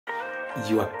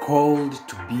You are called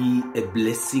to be a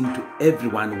blessing to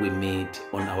everyone we meet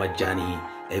on our journey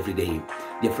every day.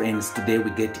 Dear friends, today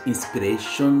we get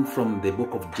inspiration from the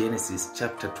book of Genesis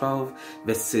chapter 12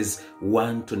 verses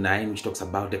 1 to 9, which talks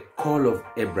about the call of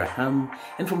Abraham,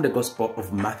 and from the Gospel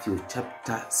of Matthew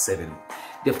chapter 7.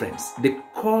 Dear friends, the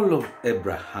call of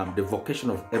Abraham, the vocation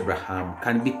of Abraham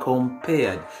can be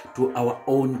compared to our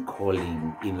own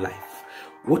calling in life.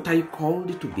 What are you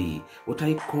called to be? What are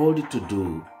you called to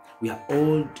do? We are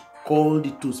all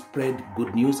called to spread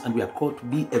good news, and we are called to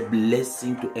be a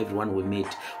blessing to everyone we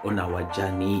meet on our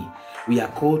journey. We are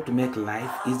called to make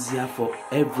life easier for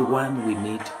everyone we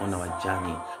meet on our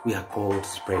journey. We are called to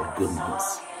spread good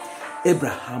news.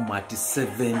 Abraham, at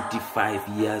 75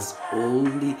 years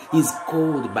old, is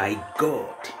called by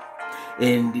God.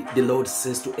 And the Lord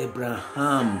says to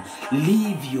Abraham,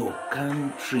 leave your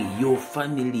country, your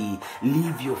family,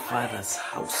 leave your father's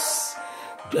house,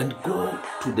 and go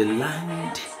to the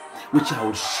land which I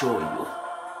will show you.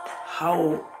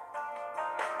 How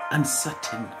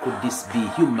uncertain could this be,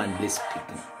 humanly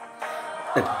speaking?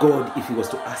 That God, if he was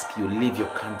to ask you, leave your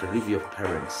country, leave your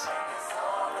parents,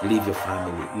 leave your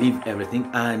family, leave everything,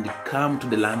 and come to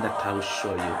the land that I will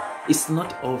show you. It's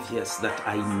not obvious that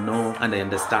I know and I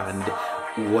understand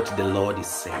what the Lord is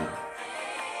saying.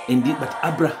 Indeed, but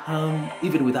Abraham,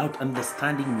 even without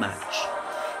understanding much,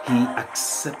 he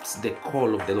accepts the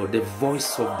call of the Lord, the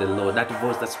voice of the Lord, that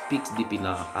voice that speaks deep in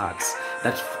our hearts,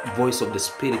 that voice of the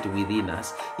Spirit within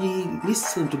us. He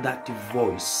listened to that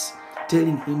voice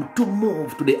telling him to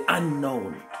move to the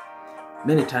unknown.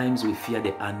 Many times we fear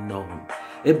the unknown.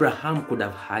 Abraham could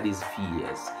have had his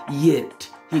fears, yet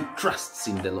he trusts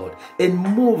in the Lord and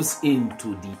moves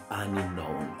into the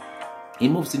unknown. He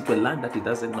moves into a land that he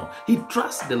doesn't know. He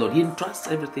trusts the Lord. He entrusts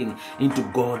everything into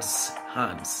God's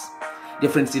hands. Dear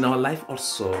friends, in our life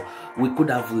also, we could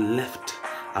have left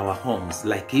our homes,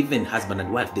 like even husband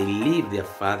and wife. They leave their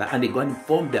father and they go and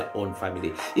form their own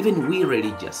family. Even we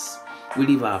religious, we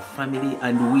leave our family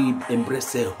and we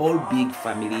embrace a whole big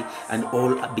family and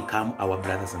all become our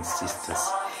brothers and sisters.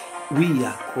 We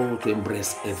are called to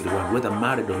embrace everyone, whether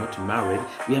married or not married.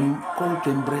 We are called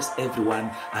to embrace everyone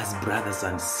as brothers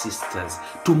and sisters,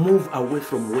 to move away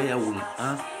from where we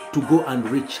are, to go and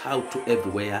reach out to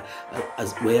everywhere,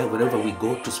 wherever we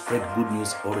go, to spread good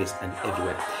news always and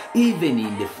everywhere. Even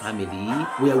in the family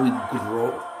where we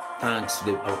grow, thanks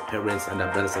to our parents and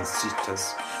our brothers and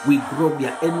sisters, we grow, we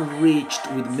are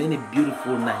enriched with many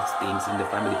beautiful, nice things in the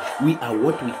family. We are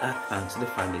what we are thanks to the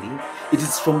family. It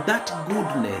is from that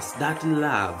goodness, that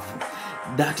love,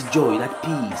 that joy, that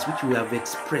peace which we have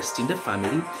expressed in the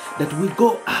family, that we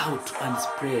go out and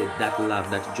spread that love,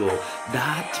 that joy,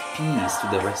 that peace to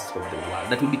the rest of the world,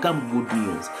 that we become good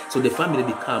news. So the family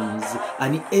becomes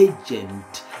an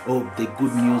agent of the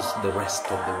good news to the rest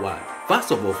of the world.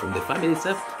 First of all, from the family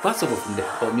itself, first of all, from the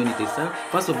community itself,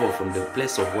 first of all, from the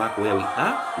place of work where we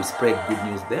are, we spread good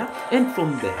news there, and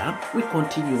from there, we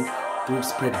continue to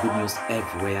spread good news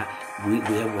everywhere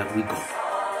where we go.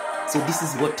 So this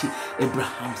is what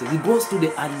Abraham says. He goes to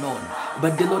the unknown,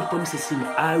 but the Lord promises him,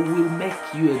 I will make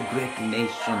you a great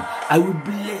nation. I will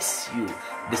bless you.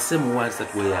 The same words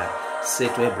that were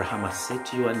said to Abraham are said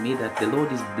to you and me, that the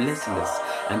Lord is blessing us,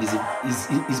 and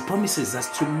He promises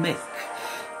us to make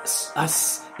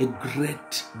us a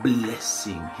great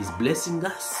blessing. He's blessing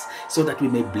us so that we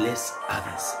may bless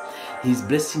others. He's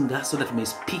blessing us so that we may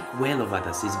speak well of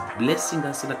others. He's blessing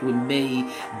us so that we may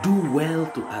do well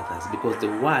to others, because the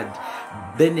word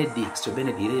benedict, to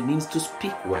benedict, means to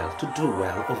speak well, to do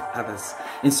well of others.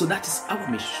 And so that is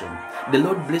our mission. The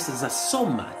Lord blesses us so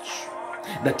much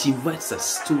that He invites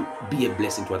us to be a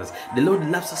blessing to others. The Lord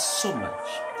loves us so much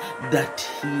that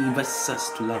He invites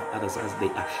us to love others as they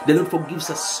are. The Lord forgives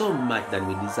us so much than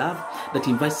we deserve, that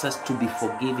He invites us to be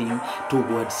forgiving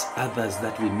towards others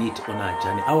that we meet on our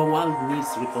journey. Our world needs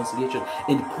reconciliation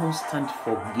and constant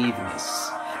forgiveness.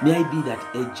 May I be that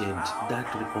agent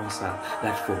that reconciles,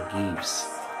 that forgives.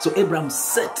 So Abraham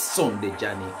sets on the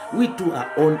journey. We too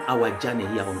are on our journey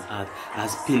here on earth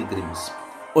as pilgrims.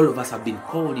 All of us have been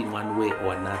called in one way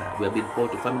or another. We have been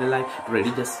called to family life, to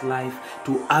religious life,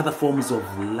 to other forms of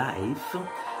life,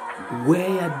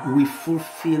 where we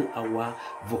fulfill our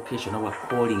vocation, our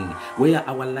calling, where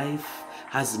our life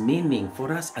has meaning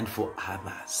for us and for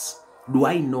others. Do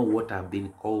I know what I've been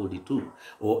called to,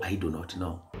 or I do not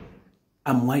know?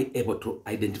 Am I able to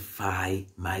identify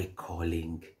my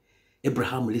calling?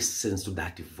 Abraham listens to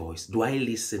that voice. Do I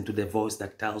listen to the voice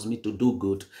that tells me to do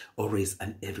good always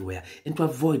and everywhere, and to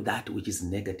avoid that which is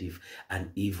negative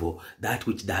and evil, that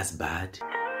which does bad?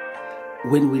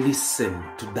 when we listen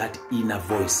to that inner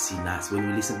voice in us, when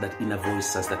we listen to that inner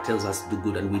voice that tells us to do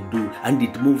good, and we do, and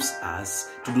it moves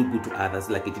us to do good to others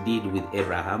like it did with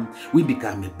Abraham, we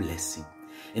become a blessing.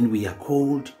 And we are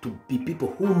called to be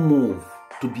people who move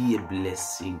to be a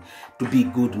blessing, to be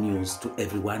good news to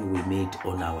everyone we meet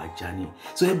on our journey.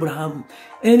 So Abraham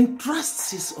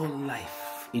entrusts his whole life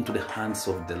into the hands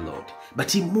of the Lord, but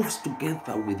he moves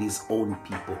together with his own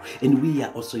people, and we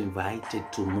are also invited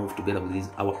to move together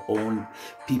with our own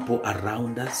people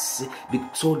around us,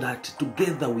 so that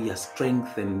together we are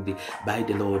strengthened by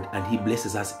the Lord, and he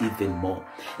blesses us even more.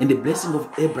 And the blessing of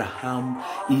Abraham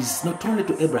is not only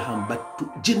to Abraham, but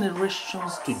to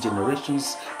generations,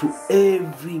 to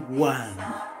everyone.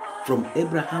 From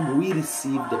Abraham we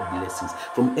received the blessings.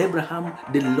 From Abraham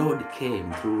the Lord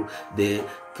came through the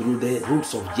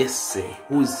roots of Jesse,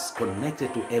 who is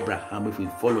connected to Abraham if we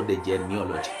follow the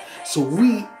genealogy. So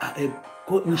we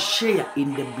share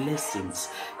in the blessings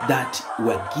that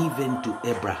were given to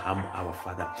Abraham our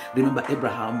father. Remember,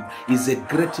 Abraham is a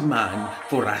great man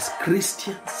for us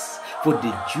Christians. For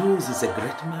the Jews is a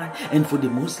great man, and for the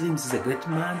Muslims is a great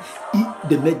man.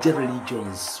 The major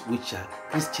religions, which are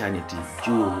Christianity,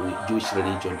 Jewish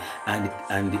religion,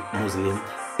 and Muslim,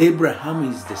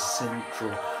 Abraham is the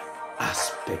central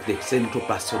aspect, the central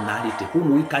personality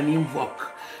whom we can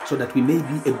invoke, so that we may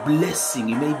be a blessing,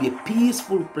 we may be a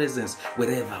peaceful presence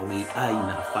wherever we are in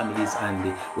our families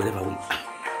and wherever we are.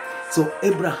 So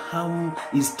Abraham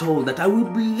is told that I will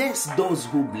bless those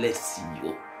who bless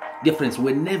you. Dear friends,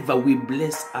 whenever we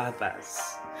bless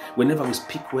others, whenever we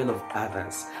speak well of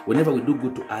others, whenever we do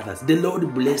good to others, the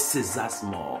Lord blesses us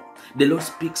more. The Lord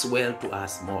speaks well to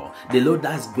us more. The Lord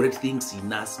does great things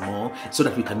in us more, so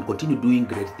that we can continue doing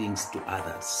great things to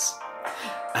others.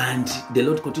 And the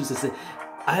Lord continues to say,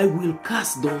 I will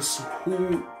curse those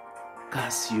who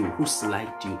curse you, who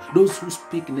slight you, those who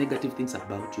speak negative things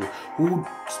about you, who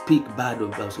speak bad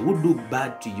about you, who do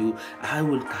bad to you, I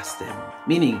will curse them.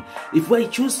 Meaning, if I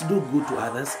choose to do good to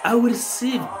others, I will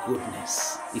receive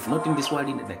goodness. If not in this world,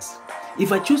 in the next.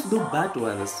 If I choose to do bad to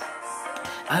others,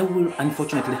 I will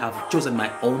unfortunately have chosen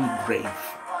my own grave,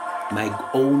 my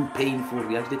own painful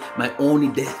reality, my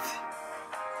own death.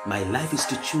 My life is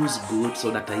to choose good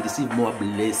so that I receive more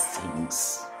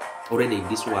blessings already in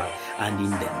this world and in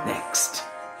the next.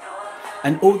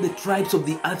 And all the tribes of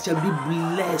the earth shall be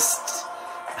blessed,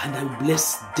 and I will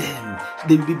bless them.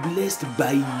 They will be blessed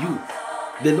by you.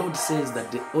 The Lord says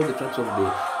that all the tribes of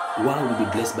the world will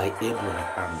be blessed by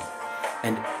Abraham.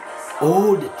 And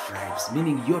all the tribes,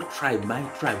 meaning your tribe, my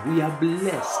tribe, we are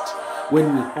blessed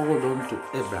when we hold on to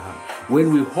Abraham,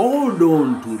 when we hold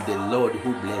on to the Lord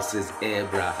who blesses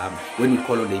Abraham, when we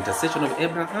call on the intercession of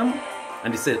Abraham.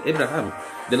 And he said, Abraham,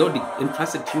 the Lord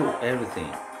entrusted you everything.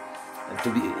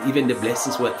 To be, even the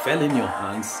blessings fell in your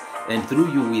hands, and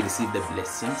through you we receive the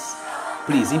blessings.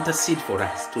 Please intercede for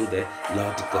us to the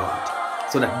Lord God,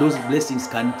 so that those blessings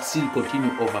can still continue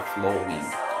overflowing.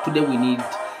 Today we need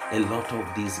a lot of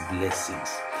these blessings.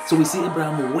 So we see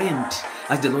Abraham went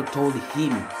as the Lord told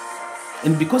him.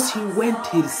 And because he went,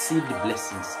 he received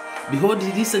blessings. Behold,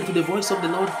 he listened to the voice of the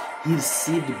Lord, he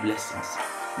received blessings.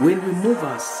 When we move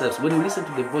ourselves, when we listen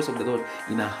to the voice of the Lord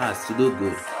in our hearts to do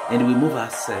good, and we move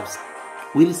ourselves,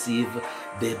 we receive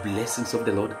the blessings of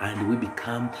the Lord, and we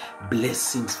become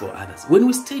blessings for others. When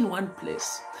we stay in one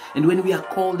place, and when we are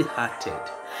cold-hearted,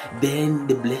 then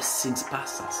the blessings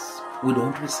pass us. We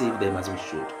don't receive them as we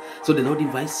should. So the Lord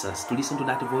invites us to listen to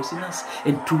that voice in us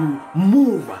and to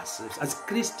move ourselves. As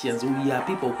Christians, we are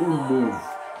people who move,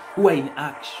 who are in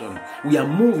action. We are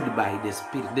moved by the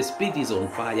Spirit. The Spirit is on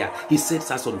fire. He sets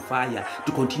us on fire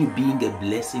to continue being a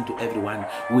blessing to everyone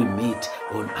we meet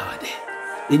on our day.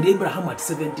 In Abraham at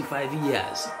 75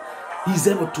 years, he's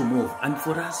able to move. And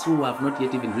for us who have not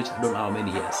yet even reached, I don't know how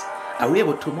many years, are we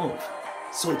able to move?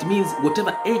 So it means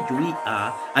whatever age we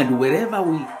are and wherever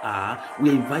we are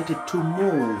invited to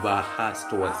move our hearts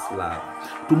towards love,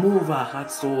 to move our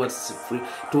hearts towards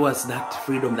that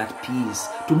freedom, that peace,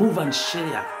 to move and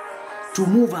share, to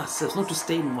move ourselves, not to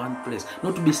stay in one place,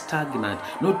 not to be stagnant,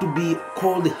 not to be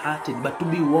cold-hearted, but to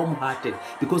be warm-hearted,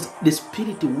 because the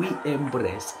spirit we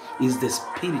embrace is the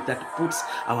spirit that puts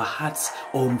our hearts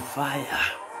on fire.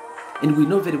 And we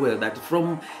know very well that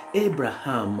from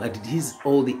Abraham at his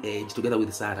old age, together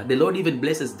with Sarah, the Lord even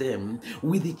blesses them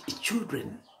with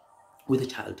children, with a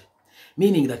child.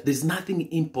 Meaning that there's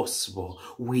nothing impossible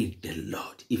with the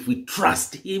Lord. If we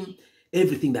trust him,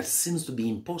 everything that seems to be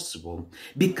impossible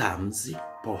becomes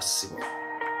possible.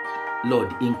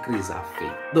 Lord, increase our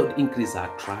faith. Lord, increase our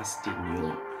trust in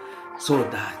you, so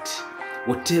that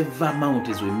whatever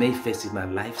mountains we may face in our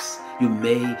lives, you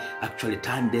may actually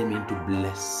turn them into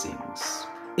blessings.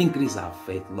 Increase our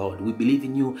faith, Lord. We believe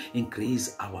in you.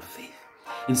 Increase our faith.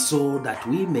 And so that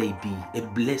we may be a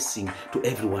blessing to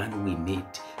everyone we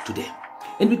meet today.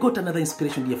 And we got another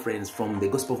inspiration, dear friends, from the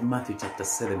Gospel of Matthew chapter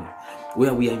 7,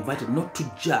 where we are invited not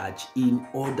to judge in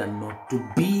order not to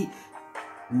be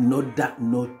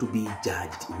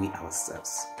judged we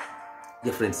ourselves.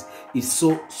 Dear friends, it's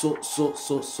so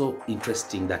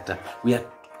interesting that we are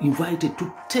invited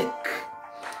to take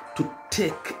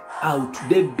out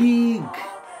the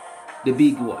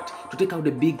big what? To take out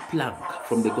the big plank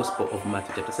from the Gospel of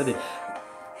Matthew chapter 7,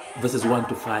 verses 1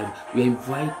 to 5. We are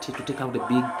invited to take out the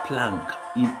big plank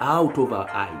out of our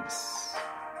eyes,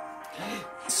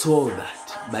 so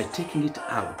that by taking it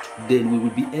out, then we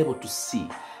will be able to see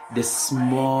the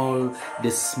small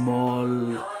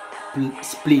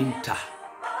splinter,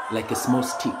 like a small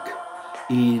stick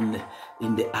in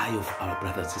the eye of our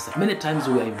brothers and sisters. Many times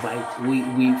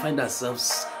we find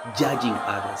ourselves judging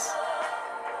others.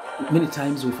 Many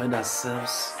times we find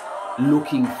ourselves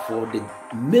looking for the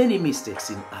many mistakes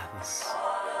in others.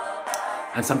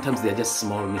 And sometimes they are just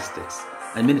small mistakes.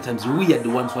 And many times we are the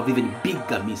ones who have even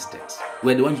bigger mistakes.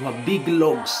 We are the ones who have big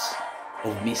logs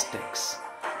of mistakes.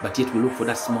 But yet we look for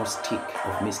that small stick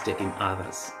of mistake in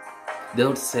others. The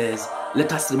Lord says,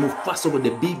 let us remove first of all the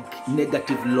big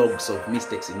negative logs of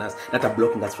mistakes in us that are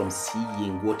blocking us from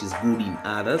seeing what is good in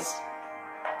others.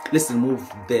 Let's remove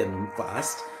them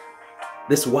first.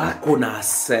 Let's work on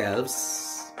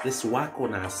ourselves. Let's work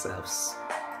on ourselves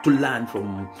to learn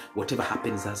from whatever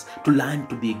happens us, to learn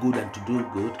to be good and to do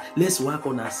good. Let's work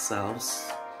on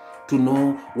ourselves to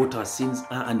know what our sins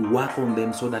are and work on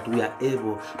them so that we are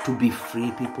able to be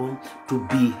free people, to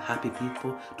be happy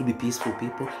people, to be peaceful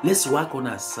people. Let's work on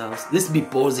ourselves. Let's be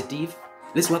positive.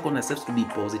 Let's work on ourselves to be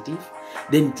positive.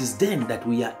 Then it is then that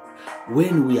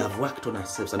when we have worked on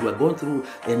ourselves and we are going through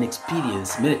an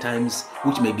experience many times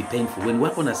which may be painful. When we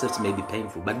work on ourselves, it may be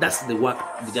painful, but that's the work,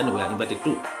 the journey we are invited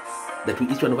to. That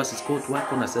each one of us is called to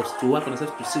work on ourselves,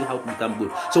 to see how to become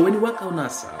good. So when we work on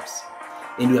ourselves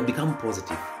and we have become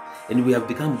positive and we have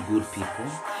become good people,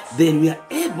 then we are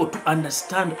able to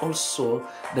understand also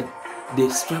that the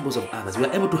struggles of others. We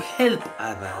are able to help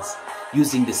others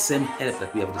using the same help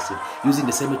that we have received, using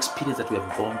the same experience that we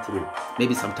have gone through,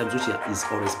 maybe sometimes which is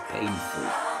always painful.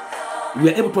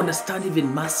 We are able to understand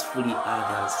even mercifully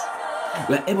others.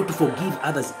 We are able to forgive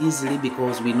others easily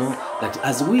because we know that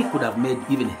as we could have made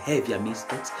even heavier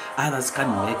mistakes, others can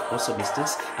make also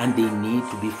mistakes and they need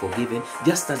to be forgiven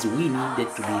just as we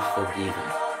needed to be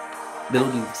forgiven. The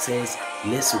Lord says,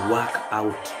 let's work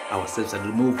out ourselves and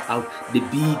remove out the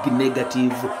big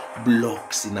negative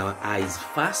blocks in our eyes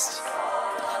first.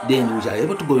 Then we are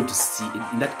able to go into see.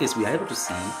 In that case, we are able to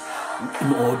see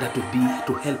in order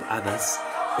to help others,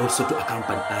 also to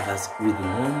accompany others with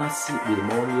more mercy, with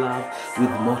more love, with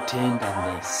more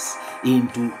tenderness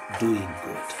into doing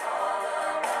good.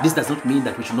 This does not mean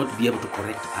that we should not be able to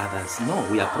correct others. No,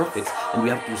 we are prophets, and we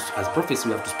have to, as prophets,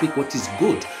 we have to speak what is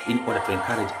good in order to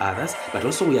encourage others. But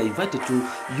also we are invited to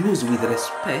use with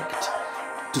respect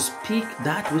to speak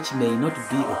that which may not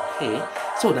be okay,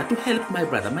 so that to help my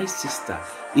brother, my sister.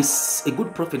 Is a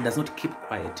good prophet does not keep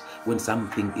quiet when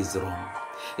something is wrong.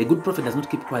 A good prophet does not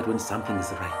keep quiet when something is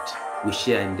right. We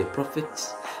share in the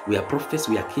prophets. We are prophets.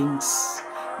 We are kings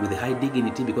with a high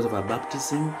dignity because of our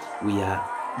baptism.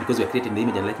 Because we are created in the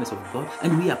image and likeness of God,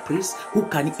 and we are priests who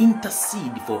can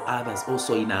intercede for others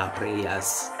also in our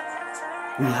prayers.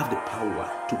 We have the power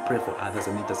to pray for others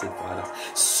and intercede for others.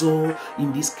 So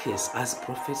in this case, as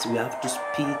prophets, we have to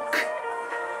speak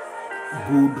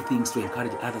good things to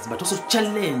encourage others, but also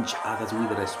challenge others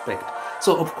with respect.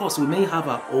 So of course we may have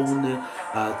our own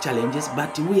challenges,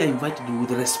 but we are invited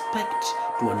with respect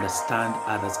to understand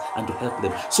others and to help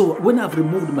them. So when I've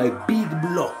removed my big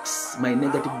blocks, my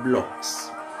negative blocks,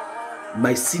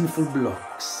 my sinful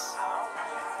blocks,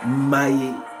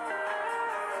 my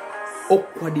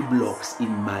awkward blocks in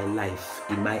my life,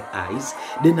 in my eyes,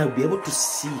 then I'll be able to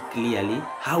see clearly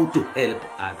how to help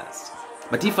others.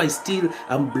 But if I still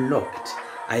am blocked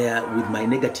with my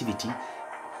negativity,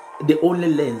 the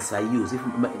only lens I use,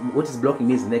 what is blocking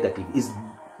me is negative, is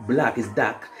black, is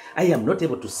dark, I am not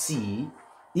able to see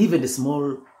even the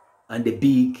small and the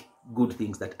big good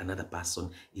things that another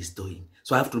person is doing.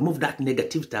 So I have to remove that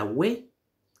negativity away,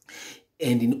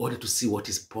 and in order to see what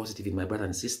is positive in my brother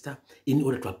and sister, in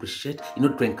order to appreciate, in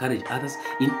order to encourage others,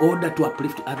 in order to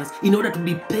uplift others, in order to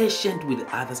be patient with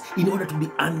others, in order to be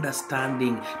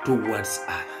understanding towards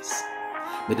others.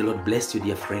 May the Lord bless you,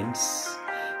 dear friends.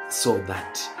 so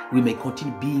that we may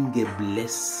continue being a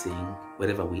blessing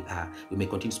wherever we are. We may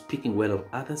continue speaking well of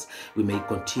others. We may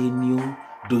continue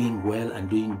doing well and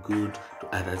doing good to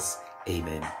others.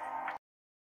 Amen.